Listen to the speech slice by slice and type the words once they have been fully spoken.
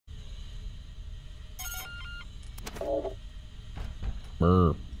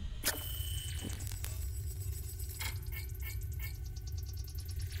Brr.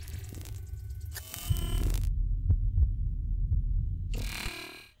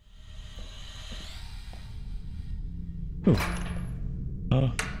 Ooh.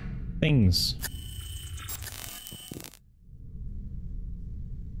 Things.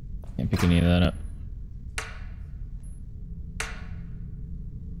 Can't pick any of that up.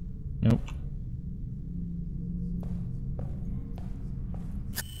 Nope.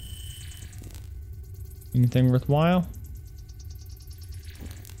 Anything worthwhile?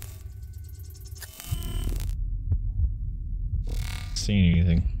 Seeing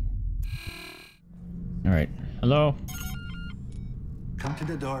anything? All right. Hello. Come to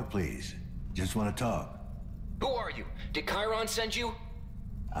the door, please. Just want to talk. Who are you? Did Chiron send you?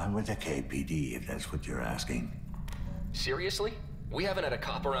 I'm with the KPD, if that's what you're asking. Seriously? We haven't had a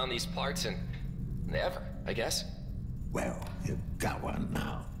cop around these parts in... ever, I guess. Well, you've got one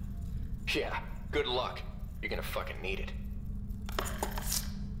now. Yeah, good luck. You're gonna fucking need it.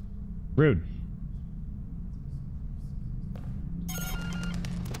 Rude.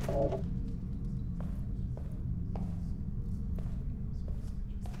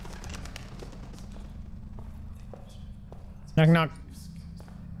 Knock knock.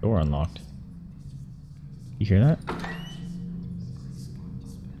 Door unlocked. You hear that?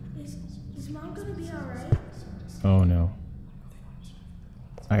 Is Mom gonna be alright? Oh no.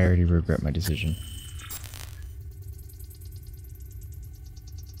 I already regret my decision.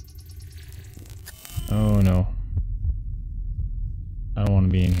 Oh no. I don't want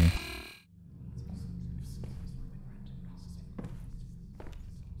to be in here.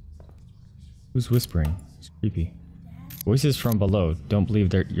 Who's whispering? It's creepy. Voices from below. Don't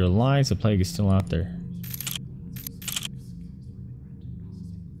believe your lies. The plague is still out there.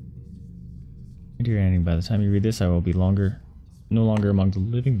 Dear Annie, by the time you read this, I will be no longer among the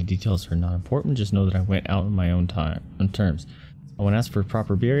living. The details are not important. Just know that I went out on my own terms. I won't ask for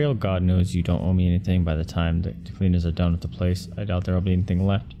proper burial. God knows you don't owe me anything. By the time the cleaners are done with the place, I doubt there will be anything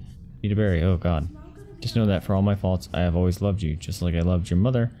left. Need to bury. Oh God. Just know that for all my faults, I have always loved you, just like I loved your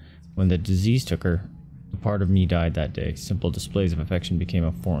mother. When the disease took her, a part of me died that day. Simple displays of affection became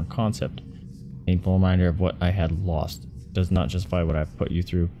a foreign concept. Painful reminder of what I had lost. It does not justify what I've put you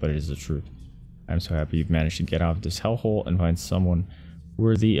through, but it is the truth. I'm so happy you've managed to get out of this hellhole and find someone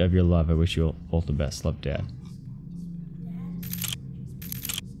worthy of your love. I wish you both the best. Love, Dad.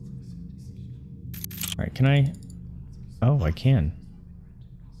 Alright, can I... Oh, I can.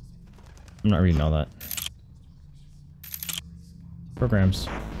 I'm not reading all that. Programs.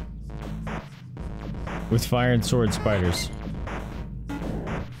 With fire and sword spiders.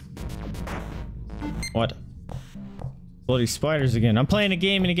 What? Bloody spiders again. I'm playing a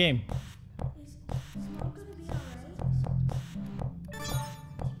game in a game.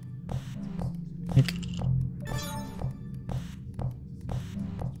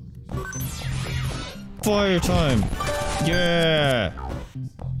 Fire time! Yeah!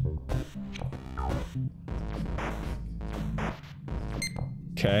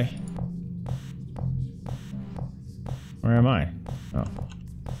 Okay. Where am I? Oh.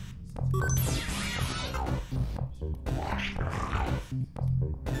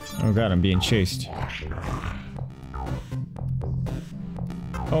 Oh God, I'm being chased.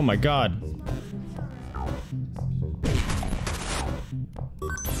 Oh my God.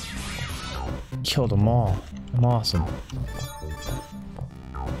 Killed them all. I'm awesome.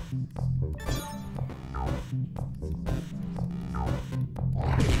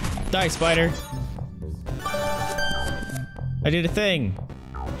 Die, spider! I did a thing!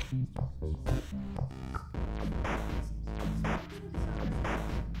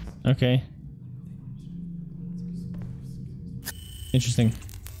 Okay. Interesting.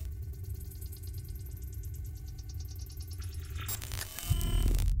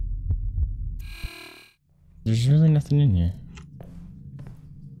 There's really nothing in here.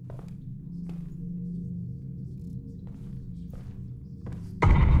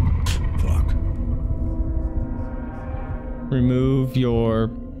 Fuck. Remove your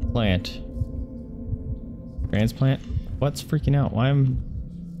plant. Transplant? What's freaking out?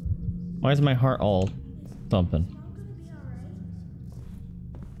 Why is my heart all thumping?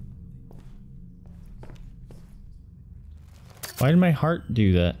 Why did my heart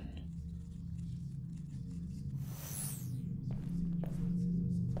do that?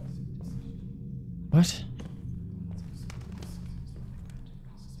 What?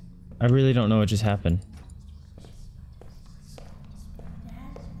 I really don't know what just happened.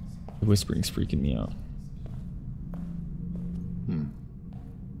 The whispering's freaking me out.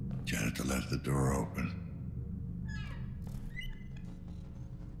 Janitor left the door open.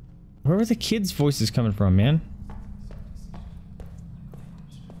 Where were the kids' voices coming from, man?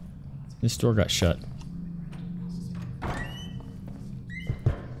 This door got shut. Is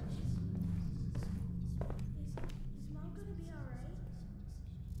Mom gonna be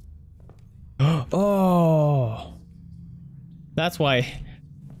alright? Oh, that's why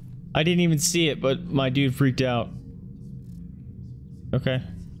I didn't even see it, but my dude freaked out. Okay,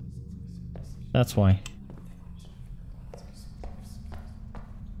 that's why.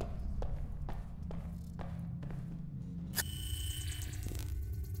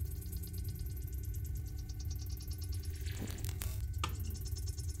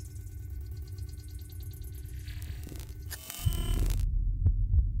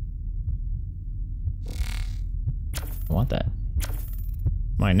 I want that.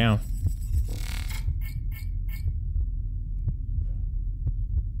 Mine now.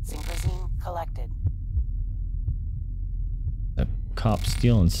 Synchrosine collected. That cop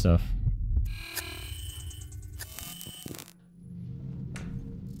stealing stuff.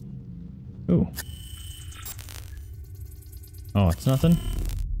 Ooh. Oh, it's nothing?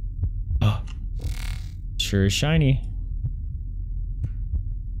 Oh. Sure is shiny.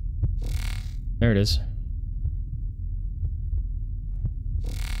 There it is.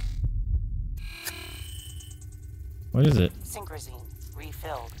 What is it? Synchrosine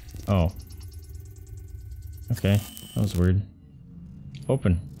refilled. Oh. Okay, that was weird.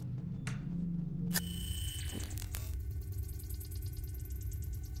 Open.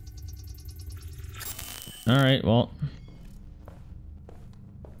 Alright, well.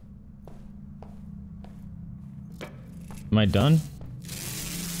 Am I done?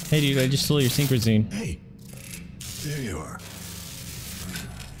 Hey dude, I just stole your synchrosine. Hey, there you are.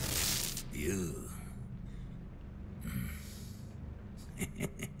 You.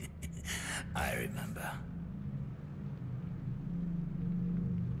 I remember.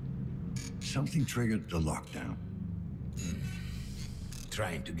 Something triggered the lockdown.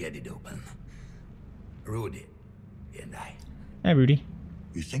 Trying to get it open. Rudy and I. Hi, Rudy.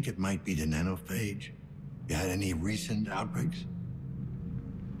 You think it might be the nanophage? You had any recent outbreaks?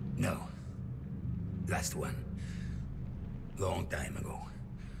 No. Last one. Long time ago.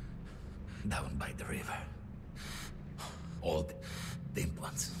 Down by the river. All the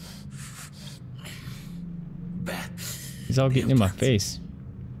implants. Bad. He's all getting in my face.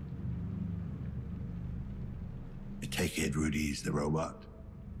 I take it Rudy's the robot.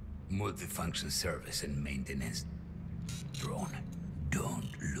 Multifunction service and maintenance drone. Don't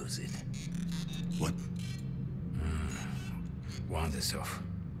lose it. What? Wanders off.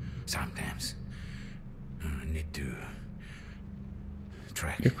 Sometimes. Need to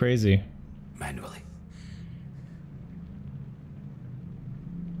track You're crazy. manually.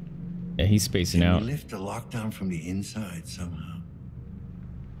 Yeah, he's spacing Can out. we lift the lockdown from the inside somehow?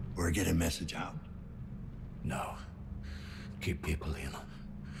 Or get a message out? No. Keep people in.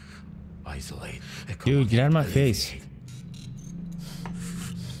 Isolate. Dude, get out of my face.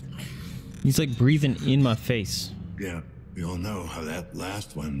 He's like breathing in my face. Yeah, we all know how that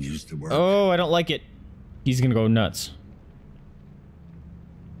last one used to work. Oh, I don't like it. He's gonna go nuts.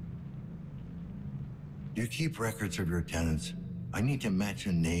 You keep records of your tenants. I need to match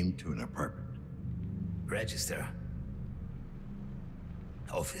a name to an apartment. Register.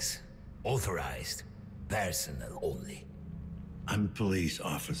 Office. Authorized. Personal only. I'm a police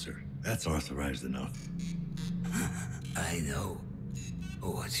officer. That's authorized enough. I know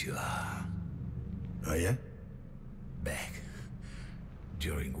what you are. Oh, yeah? Back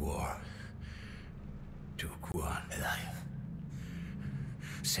during war. Took one alive.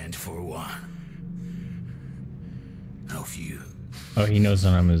 Sent for one. Of you. Oh, he knows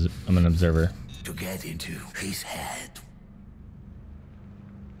that I'm an observer. To get into his head.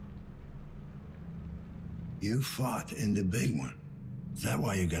 You fought in the big one. Is that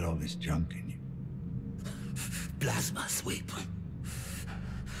why you got all this junk in you? Plasma sweep.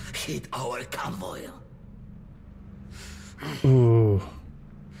 Hit our convoy. Ooh.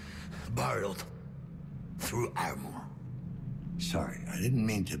 Barreled through armor. Sorry, I didn't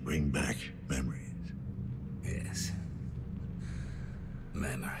mean to bring back memories. Yes.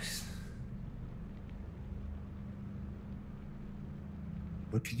 Memories.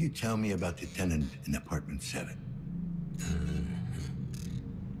 What can you tell me about the tenant in apartment 7?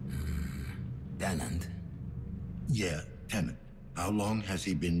 Tenant? Yeah, tenant. How long has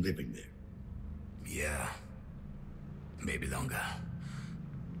he been living there? Yeah. Maybe longer.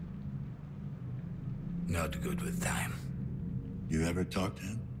 Not good with time. You ever talk to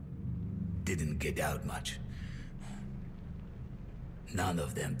him? Didn't get out much. None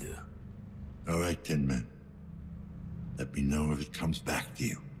of them do. All right, Tin Man. Let me know if it comes back to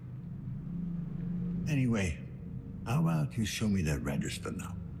you. Anyway, how about you show me that register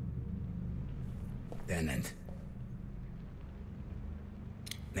now? Tenant.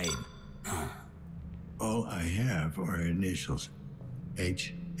 Name. All I have are initials.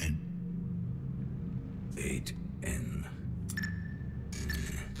 H.N. 8N.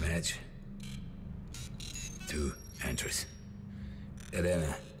 Match. 2 entries.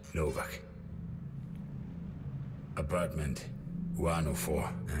 Elena Novak. Apartment 104.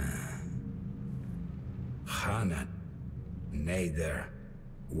 Hannah Nader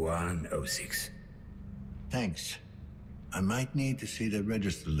 106. Thanks. I might need to see the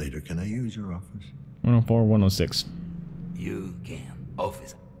register later. Can I use your office? 104, 106. You can.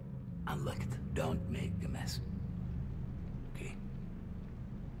 Office. Unlocked. Don't make a mess. Okay.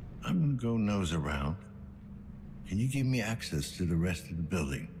 I'm gonna go nose around. Can you give me access to the rest of the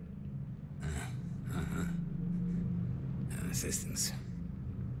building? Assistance.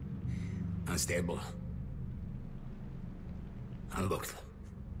 Unstable. Unlocked.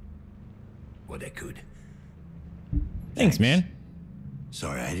 What I could. Thanks, man.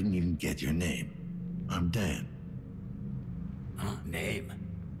 Sorry, I didn't even get your name. I'm Dan. Huh? Name?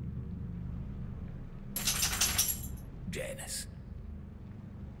 Janus.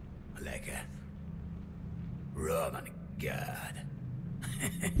 Like a Roman god.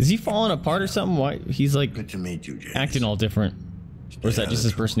 Is he falling apart or something? Why he's like Good to meet you, James. acting all different? Or is that just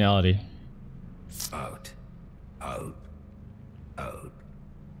his personality? Out. Out. Out.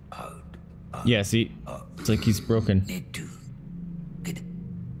 Out. Out. Yeah, see? It's like he's broken. Need to get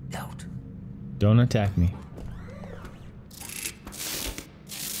out. Don't attack me.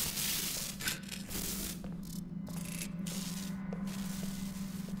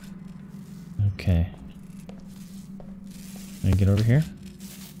 Okay. Can I get over here?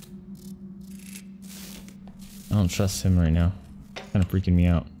 I don't trust him right now. Kind of freaking me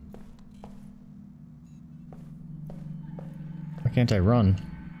out. Why can't I run?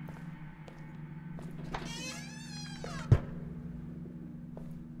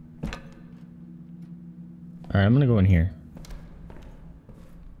 Alright, I'm gonna go in here.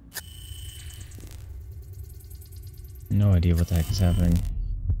 No idea what the heck is happening.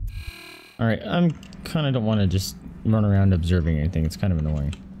 Alright, I'm kind of don't want to just run around observing anything. It's kind of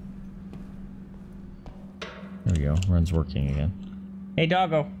annoying. There we go. Run's working again. Hey,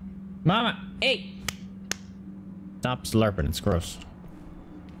 doggo. Mama, hey! Stop slurping. It's gross.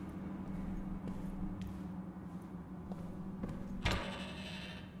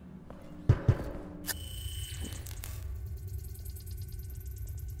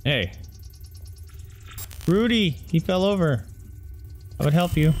 Hey. Rudy, he fell over. I would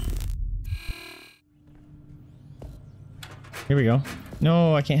help you. Here we go.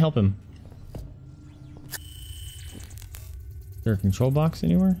 No, I can't help him. Is there a control box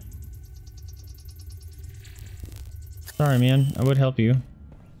anywhere? Sorry, man. I would help you.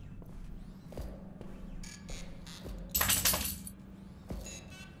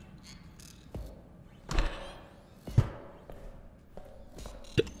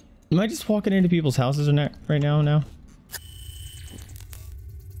 Am I just walking into people's houses or not right now?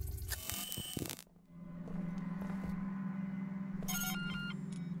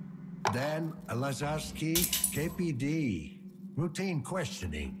 Dan Lazarski, KPD. Routine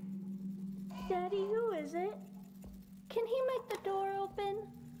questioning. Daddy, who is it? Can he make the door open?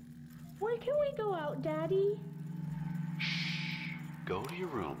 When can we go out, Daddy? Go to your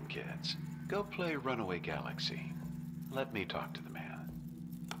room, kids. Go play Runaway Galaxy. Let me talk to the man.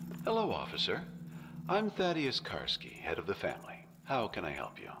 Hello, officer. I'm Thaddeus Karski, head of the family. How can I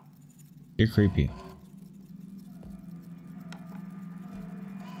help you? You're creepy.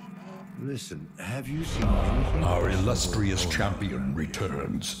 Listen, have you seen anything? Our illustrious champion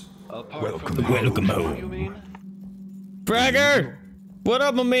returns. Apart Welcome from home. the you mean? Bragger! What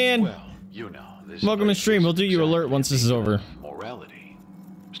up, my man? Well, you know, this Welcome to place stream. We'll do you isn't alert once this is exactly over. Morality.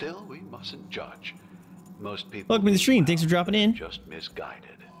 Still, we mustn't judge. Most people. Welcome to the stream. Thanks for dropping in. Just misguided.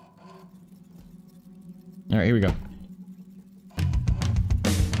 All right, here we go.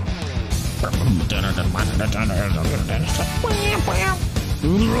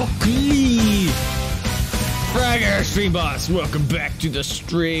 Rookie! Fragger, stream boss. Welcome back to the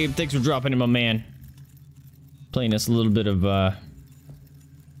stream. Thanks for dropping in, my man. Playing us a little bit of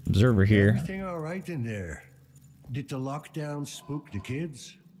observer here. Everything all right in there? Did the lockdown spook the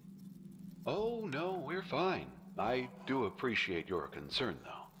kids? Oh, no, we're fine. I do appreciate your concern, though.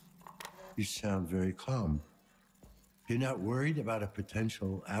 You sound very calm. You're not worried about a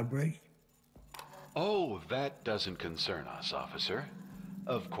potential outbreak? Oh, that doesn't concern us, officer.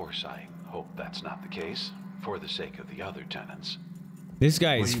 Of course, I hope that's not the case, for the sake of the other tenants. This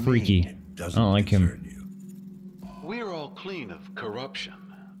guy What is do you freaky. mean? doesn't like him. concern you. We're all clean of corruption.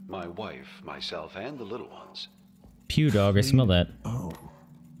 My wife, myself, and the little ones. Pew dog, I smell that. Oh.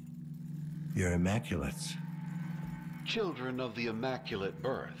 You're immaculates. Children of the Immaculate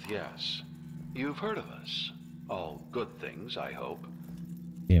Birth, yes. You've heard of us. All good things, I hope.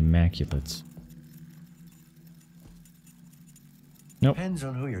 The Immaculates. Nope. Depends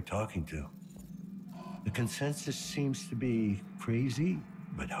on who you're talking to. The consensus seems to be crazy,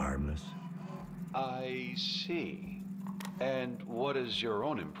 but harmless. I see. And what is your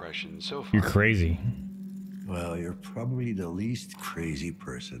own impression so far? You're crazy. Well, you're probably the least crazy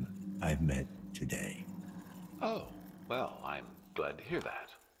person I've met today. Oh, well, I'm glad to hear that.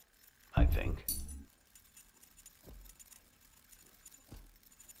 I think.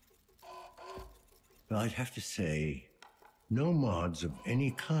 Well, I'd have to say, no mods of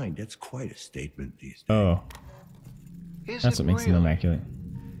any kind. That's quite a statement these days. Oh, Is that's it what makes them real? immaculate.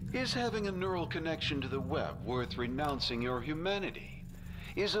 Is having a neural connection to the web worth renouncing your humanity?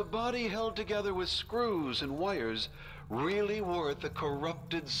 Is a body held together with screws and wires really worth a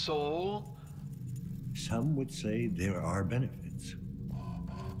corrupted soul? Some would say there are benefits.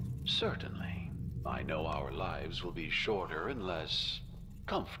 Certainly. I know our lives will be shorter and less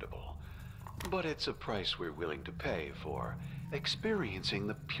comfortable, but it's a price we're willing to pay for experiencing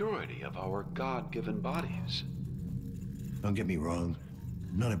the purity of our God-given bodies. Don't get me wrong,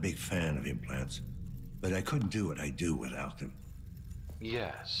 I'm not a big fan of implants, but I couldn't do what I do without them.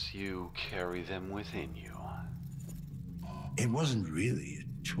 Yes, you carry them within you. It wasn't really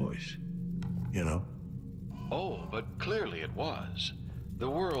a choice, you know? Oh, but clearly it was. The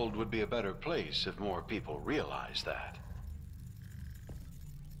world would be a better place if more people realized that.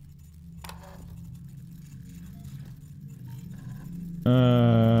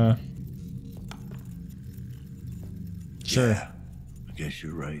 Sure. Yeah, I guess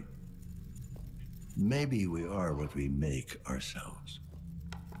you're right. Maybe we are what we make ourselves.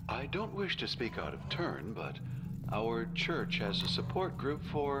 I don't wish to speak out of turn, but our church has a support group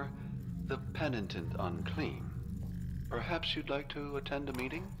for the penitent unclean. Perhaps you'd like to attend a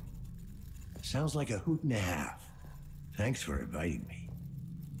meeting? Sounds like a hoot and a half. Thanks for inviting me.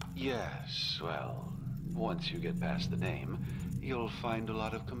 Yes, well, once you get past the name, you'll find a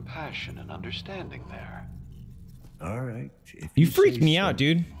lot of compassion and understanding there. All right. If You say freaked me so, out,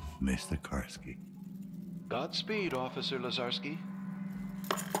 dude. Mr. Karski. Godspeed, Officer Lazarski.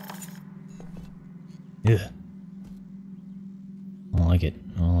 Yeah. I don't like it.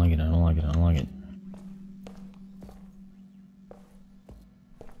 I don't like it. I don't like it. I don't like it.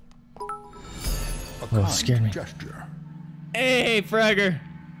 Oh, it scared me. Gesture. Hey, Fragger.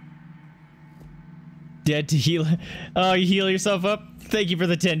 Dead to heal. Oh, you heal yourself up? Thank you for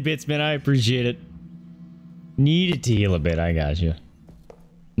the 10 bits, man. I appreciate it. Needed to heal a bit. I got you.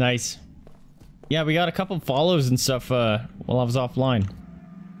 Nice. Yeah, we got a couple follows and stuff while I was offline.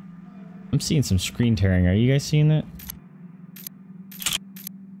 I'm seeing some screen tearing. Are you guys seeing that?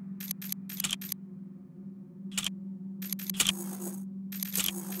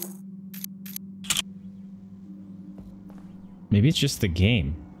 Maybe it's just the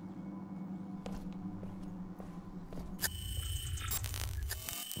game.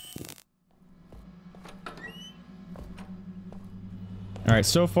 Alright,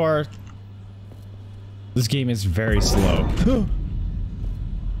 so far, this game is very slow.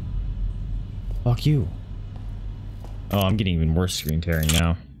 Fuck you. Oh, I'm getting even worse screen tearing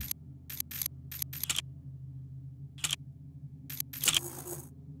now.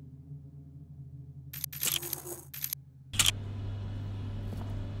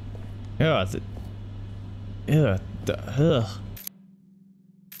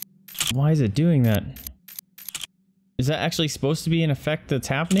 Why is it doing that? Is that actually supposed to be an effect that's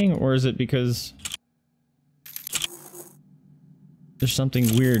happening, or is it because there's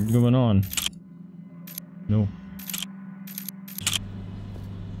something weird going on? No.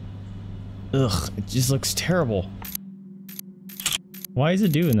 Ugh, it just looks terrible. Why is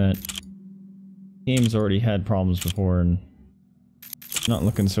it doing that? Game's already had problems before and it's not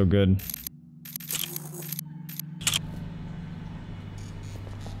looking so good.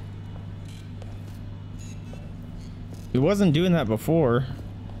 It wasn't doing that before.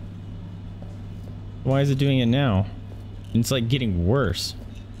 Why is it doing it now? It's like getting worse.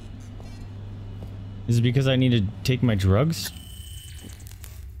 Is it because I need to take my drugs?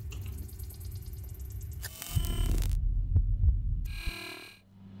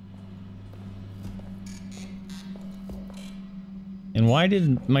 And why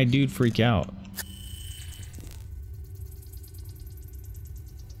did my dude freak out?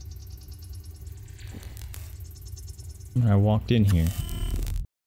 When I walked in here.